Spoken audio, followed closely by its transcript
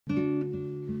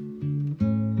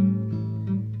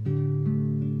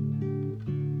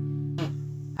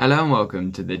Hello and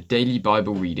welcome to the daily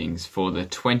Bible readings for the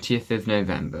 20th of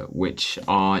November, which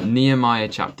are Nehemiah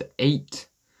chapter 8,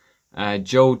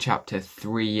 Joel chapter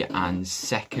 3 and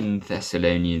 2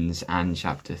 Thessalonians and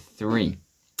chapter 3.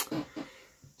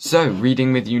 So,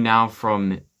 reading with you now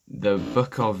from the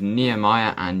book of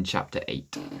Nehemiah and chapter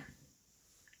 8.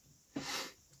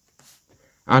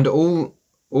 And all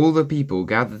the people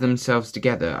gathered themselves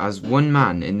together as one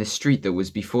man in the street that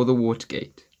was before the water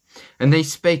gate. And they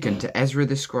spake unto Ezra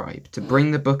the scribe to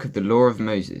bring the book of the law of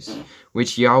Moses,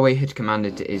 which Yahweh had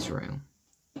commanded to Israel.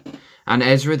 And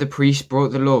Ezra the priest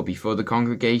brought the law before the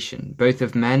congregation, both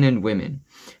of men and women,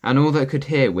 and all that could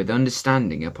hear with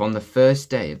understanding upon the first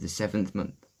day of the 7th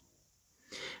month.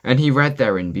 And he read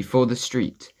therein before the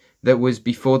street that was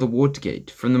before the water gate,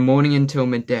 from the morning until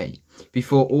midday,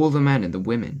 before all the men and the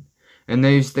women, and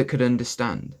those that could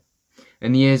understand.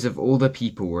 And the ears of all the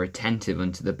people were attentive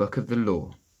unto the book of the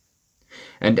law.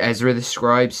 And Ezra the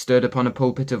scribe stood upon a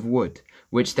pulpit of wood,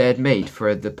 which they had made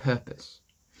for the purpose.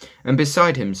 And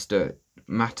beside him stood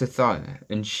Mattithiah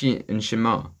and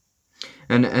Shema,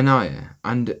 and Ananiah,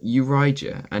 and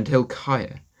Urijah, and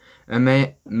Hilkiah,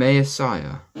 and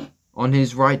Maaseiah, on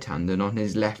his right hand and on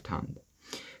his left hand,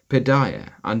 Pedaiah,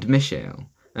 and Mishael,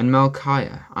 and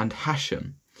Malchiah, and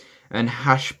Hashem, and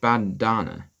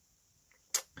Hashbaddanah,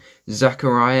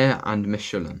 Zechariah, and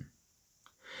Meshullam.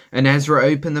 And Ezra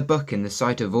opened the book in the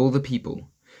sight of all the people,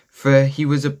 for he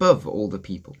was above all the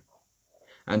people.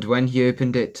 And when he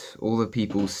opened it, all the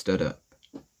people stood up.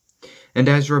 And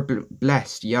Ezra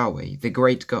blessed Yahweh, the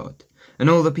great God, and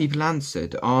all the people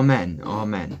answered, Amen,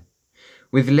 Amen,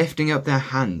 with lifting up their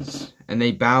hands, and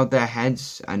they bowed their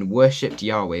heads and worshipped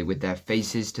Yahweh with their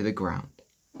faces to the ground.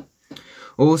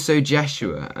 Also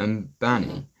Jeshua and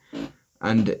Bani,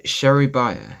 and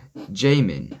Sherebiah,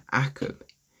 Jamin, Akkub,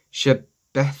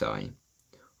 Shabbethai,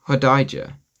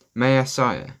 Hodijah,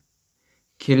 Maaseiah,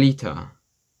 Kelita,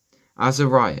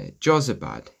 Azariah,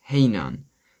 Jozabad, Hanan,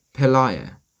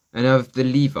 Peliah, and of the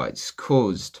Levites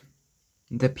caused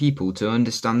the people to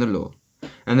understand the law,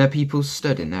 and the people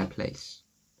stood in their place.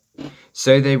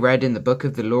 So they read in the book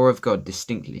of the law of God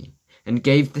distinctly, and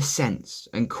gave the sense,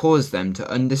 and caused them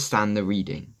to understand the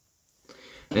reading.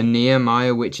 And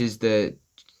Nehemiah, which is the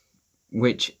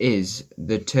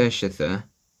Tirshatha,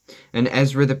 and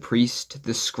Ezra the priest,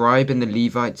 the scribe, and the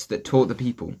Levites that taught the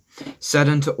people, said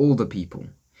unto all the people,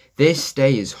 This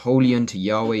day is holy unto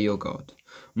Yahweh your God.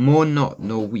 Mourn not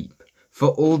nor weep,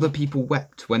 for all the people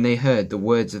wept when they heard the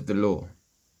words of the law.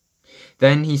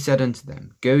 Then he said unto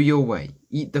them, Go your way,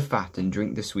 eat the fat and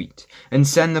drink the sweet, and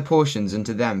send the portions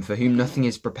unto them for whom nothing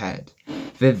is prepared.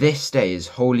 For this day is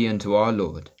holy unto our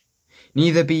Lord.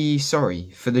 Neither be ye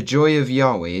sorry, for the joy of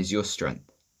Yahweh is your strength.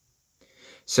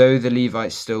 So the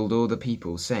Levites stilled all the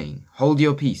people, saying, Hold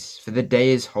your peace, for the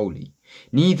day is holy,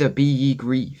 neither be ye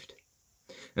grieved.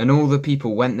 And all the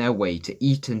people went their way to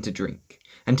eat and to drink,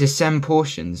 and to send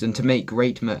portions, and to make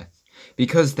great mirth,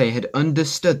 because they had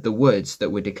understood the words that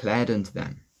were declared unto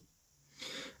them.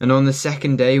 And on the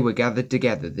 2nd day were gathered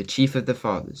together the chief of the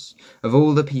fathers, of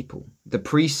all the people, the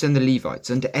priests and the Levites,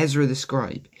 unto Ezra the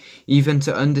scribe, even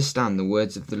to understand the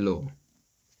words of the law.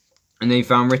 And they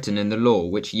found written in the law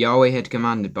which Yahweh had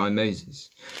commanded by Moses,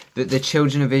 that the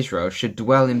children of Israel should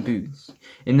dwell in booths,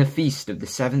 in the feast of the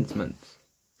 7th month,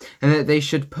 and that they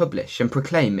should publish and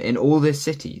proclaim in all their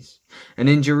cities, and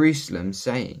in Jerusalem,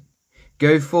 saying,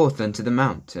 Go forth unto the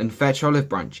mount, and fetch olive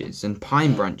branches, and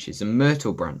pine branches, and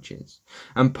myrtle branches,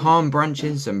 and palm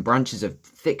branches, and branches of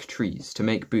thick trees, to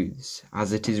make booths,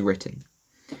 as it is written.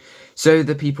 So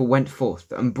the people went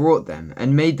forth, and brought them,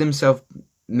 and made themselves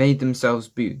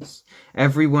booths,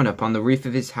 every one upon the roof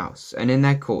of his house, and in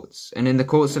their courts, and in the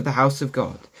courts of the house of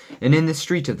God, and in the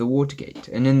street of the water gate,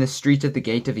 and in the street of the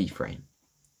gate of Ephraim.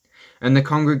 And the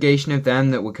congregation of them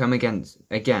that were come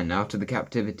again out of the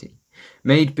captivity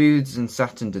made booths and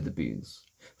sat under the booths.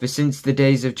 For since the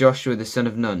days of Joshua the son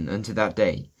of Nun unto that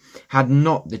day, had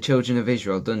not the children of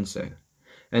Israel done so,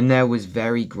 and there was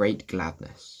very great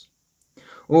gladness.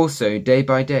 Also day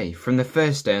by day, from the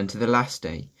first day unto the last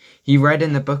day, he read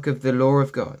in the book of the law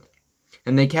of God.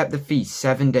 And they kept the feast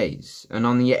 7 days, and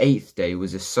on the 8th day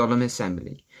was a solemn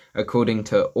assembly, according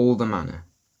to all the manner.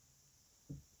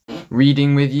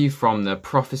 Reading with you from the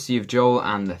prophecy of Joel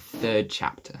and the 3rd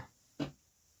chapter.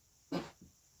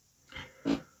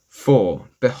 For,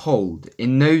 behold,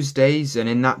 in those days and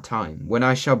in that time, when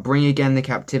I shall bring again the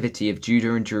captivity of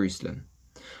Judah and Jerusalem,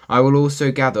 I will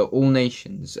also gather all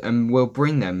nations, and will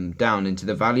bring them down into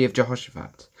the valley of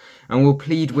Jehoshaphat, and will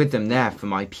plead with them there for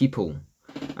my people,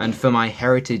 and for my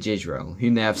heritage Israel,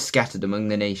 whom they have scattered among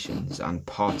the nations, and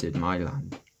parted my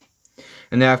land.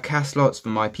 And they have cast lots for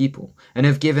my people, and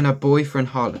have given a boy for an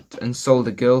harlot, and sold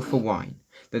a girl for wine,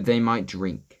 that they might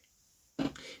drink.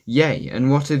 Yea,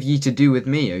 and what have ye to do with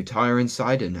me, O Tyre and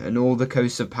Sidon, and all the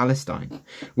coasts of Palestine?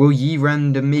 Will ye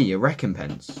render me a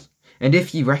recompense? And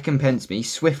if ye recompense me,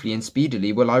 swiftly and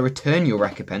speedily will I return your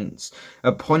recompense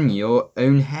upon your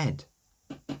own head.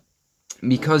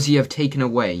 Because ye have taken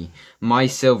away my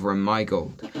silver and my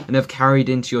gold, and have carried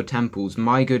into your temples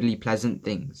my goodly pleasant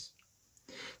things.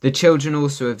 The children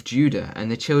also of Judah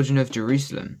and the children of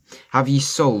Jerusalem have ye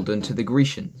sold unto the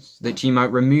Grecians, that ye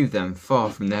might remove them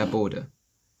far from their border.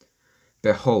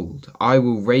 Behold, I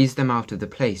will raise them out of the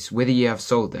place whither ye have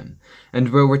sold them, and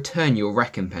will return your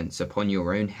recompense upon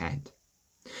your own head.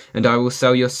 And I will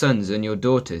sell your sons and your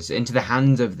daughters into the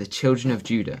hands of the children of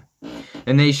Judah,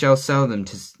 and they shall sell them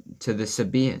to the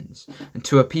Sabaeans, and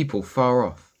to a people far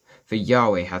off, for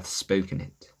Yahweh hath spoken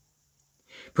it.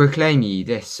 Proclaim ye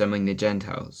this among the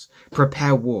Gentiles,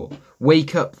 prepare war,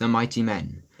 wake up the mighty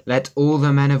men, let all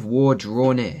the men of war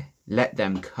draw near, let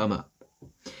them come up.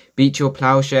 Beat your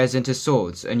plowshares into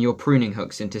swords, and your pruning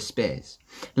hooks into spears.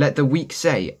 Let the weak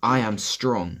say, I am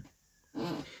strong.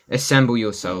 Assemble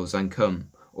yourselves and come,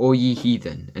 all ye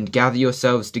heathen, and gather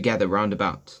yourselves together round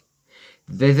about.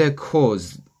 Thither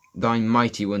cause thy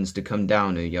mighty ones to come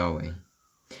down, O Yahweh.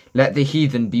 Let the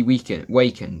heathen be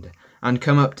wakened, and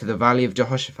come up to the valley of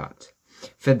Jehoshaphat.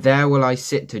 For there will I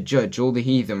sit to judge all the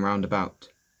heathen round about.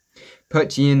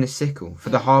 Put ye in the sickle, for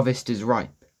the harvest is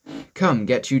ripe. Come,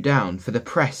 get you down, for the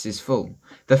press is full.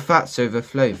 The fats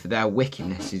overflow, for their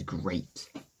wickedness is great.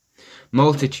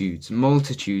 Multitudes,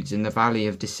 multitudes in the valley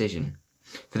of decision.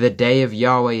 For the day of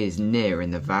Yahweh is near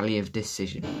in the valley of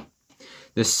decision.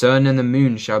 The sun and the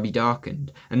moon shall be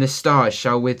darkened, and the stars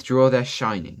shall withdraw their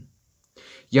shining.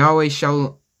 Yahweh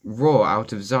shall roar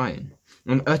out of Zion,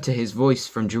 and utter his voice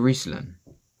from Jerusalem.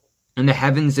 And the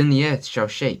heavens and the earth shall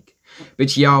shake,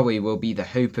 but Yahweh will be the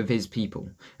hope of his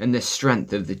people, and the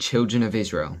strength of the children of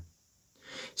Israel.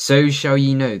 So shall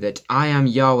ye know that I am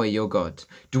Yahweh your God,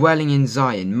 dwelling in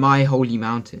Zion, my holy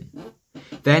mountain.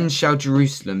 Then shall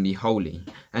Jerusalem be holy,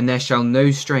 and there shall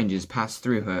no strangers pass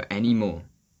through her any more.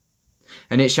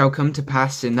 And it shall come to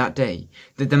pass in that day,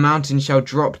 that the mountain shall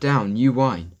drop down new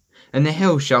wine, and the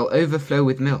hill shall overflow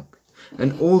with milk,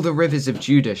 and all the rivers of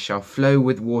Judah shall flow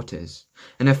with waters,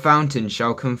 and a fountain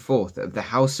shall come forth of the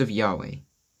house of Yahweh,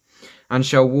 and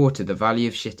shall water the valley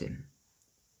of Shittim.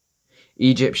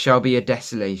 Egypt shall be a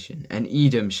desolation, and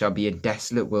Edom shall be a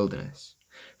desolate wilderness,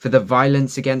 for the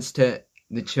violence against the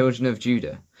children of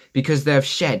Judah, because they have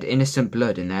shed innocent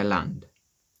blood in their land.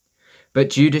 But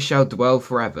Judah shall dwell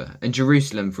forever, and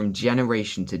Jerusalem from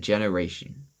generation to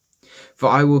generation. For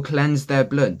I will cleanse their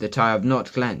blood that I have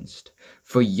not cleansed,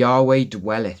 for Yahweh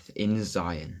dwelleth in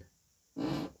Zion.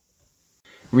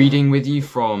 Reading with you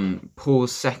from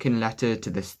Paul's second letter to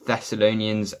the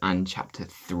Thessalonians and chapter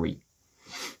 3.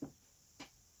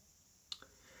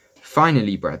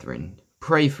 Finally, brethren,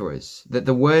 pray for us, that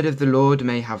the word of the Lord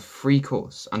may have free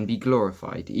course and be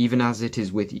glorified, even as it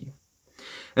is with you,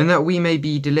 and that we may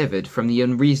be delivered from the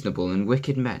unreasonable and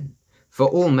wicked men, for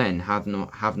all men have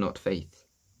not faith.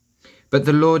 But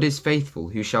the Lord is faithful,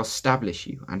 who shall establish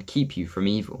you and keep you from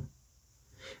evil.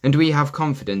 And we have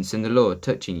confidence in the Lord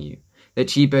touching you,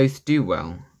 that ye both do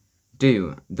and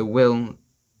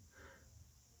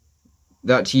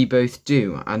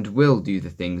will do the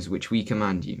things which we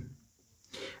command you.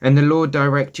 And the Lord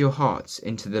direct your hearts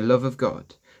into the love of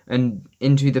God, and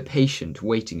into the patient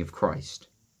waiting of Christ.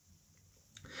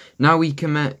 Now we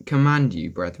command you,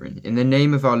 brethren, in the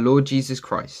name of our Lord Jesus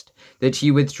Christ, that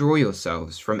ye withdraw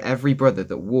yourselves from every brother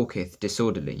that walketh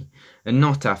disorderly, and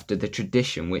not after the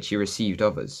tradition which ye received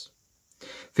of us.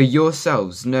 For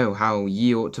yourselves know how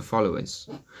ye ought to follow us.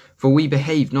 For we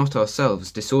behaved not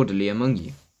ourselves disorderly among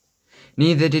you.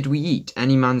 Neither did we eat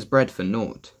any man's bread for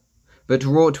naught, but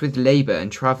wrought with labour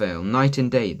and travail night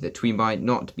and day, that we might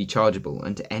not be chargeable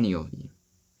unto any of you.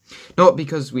 Not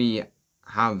because we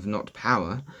have not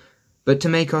power, but to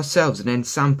make ourselves an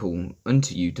ensample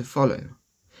unto you to follow.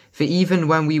 For even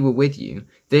when we were with you,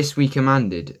 this we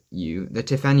commanded you,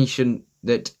 that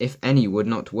if any would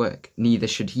not work, neither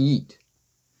should he eat.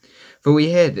 For we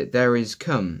hear that there is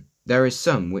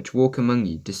some which walk among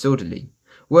you disorderly,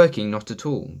 working not at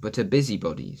all, but are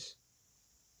busybodies.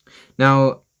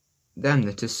 Now them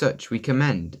that are such we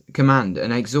command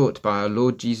and exhort by our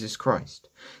Lord Jesus Christ,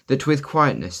 that with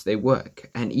quietness they work,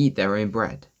 and eat their own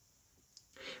bread.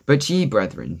 But ye,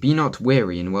 brethren, be not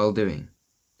weary in well-doing.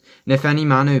 And if any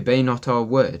man obey not our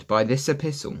word by this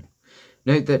epistle,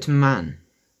 note that man,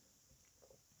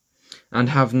 and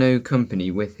have no company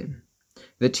with him,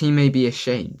 that he may be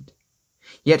ashamed.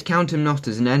 Yet count him not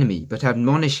as an enemy, but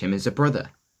admonish him as a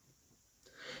brother.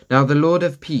 Now the Lord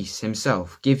of peace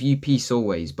himself give you peace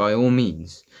always by all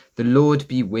means. The Lord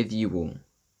be with you all.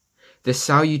 The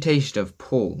salutation of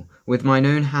Paul with mine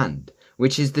own hand,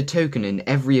 which is the token in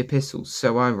every epistle,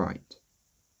 so I write.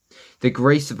 The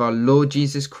grace of our Lord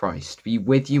Jesus Christ be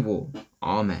with you all.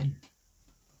 Amen.